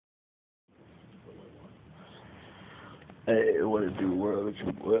Hey, what it do, world? It's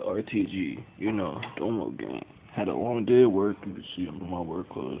your boy RTG. You know, Domo gang. Had a long day at work. You can see I'm in my work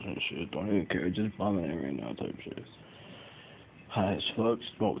clothes and shit. Don't even care. Just bombing it right now type shit. High as fuck.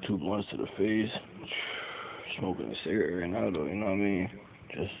 Smoke 2 blunts to the face. Smoking a cigarette right now, though. You know what I mean?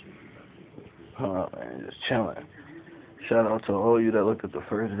 Just, man, just chilling. Shout out to all you that looked at the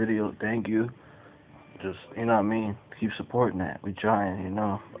first video. Thank you. Just, you know what I mean? Keep supporting that. We trying, you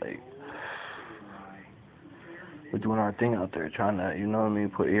know? Like, we're doing our thing out there, trying to, you know what I mean,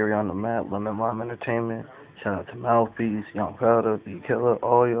 put area on the map, Lemon Lime Entertainment. Shout out to Mouthpiece, Young Powder, B Killer,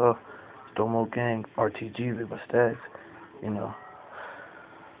 all y'all, Domo Gang, RTG, Viva Stacks, you know.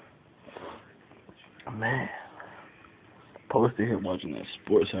 Man, posted here watching that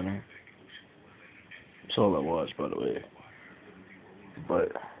Sports Center. That's all I watched, by the way.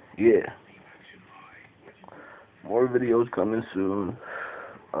 But, yeah. More videos coming soon.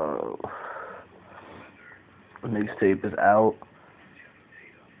 Mixtape is out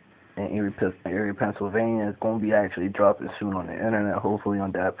in Erie, Pennsylvania. It's going to be actually dropping soon on the internet, hopefully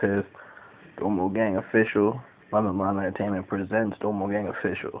on that piff. Domo Gang Official. Lemon Lime Entertainment presents Domo Gang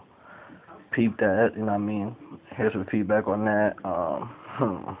Official. Peep that, you know what I mean? Here's some feedback on that.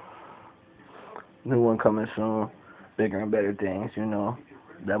 New one coming soon. Bigger and better things, you know.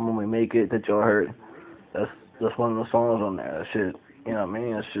 That When We Make It that y'all heard. That's one of the songs on there. That shit, you know what I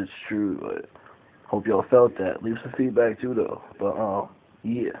mean? That shit's true, but hope y'all felt that. Leave some feedback too, though. But,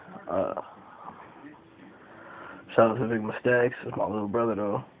 yeah. Shout out to Big Mistakes. It's my little brother,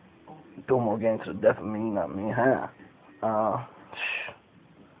 though. Domo Gang to the death of me, you know what I mean?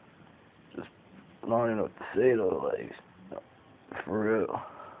 Just, I don't even know what to say, though. Like, for real.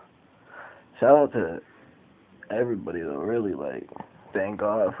 Shout out to everybody, though, really. Like, thank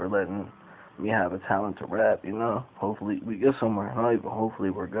God for letting me have a talent to rap, you know? Hopefully we get somewhere. Not even hopefully,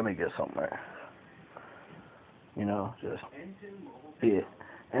 we're gonna get somewhere. You know, just, yeah.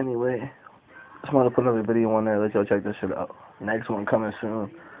 Anyway, just want to put another video on there, let y'all check this shit out. Next one coming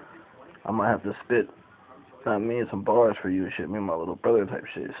soon. I might have to spit, not me, some bars for you and shit, me and my little brother type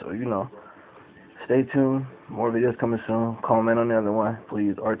shit. So, you know, stay tuned. More videos coming soon. Comment on the other one,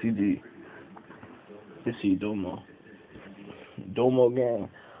 please. RTG. You see Domo. Domo Gang.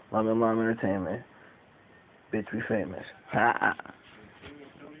 Lemon Lime Entertainment. Bitch, we famous. Ha!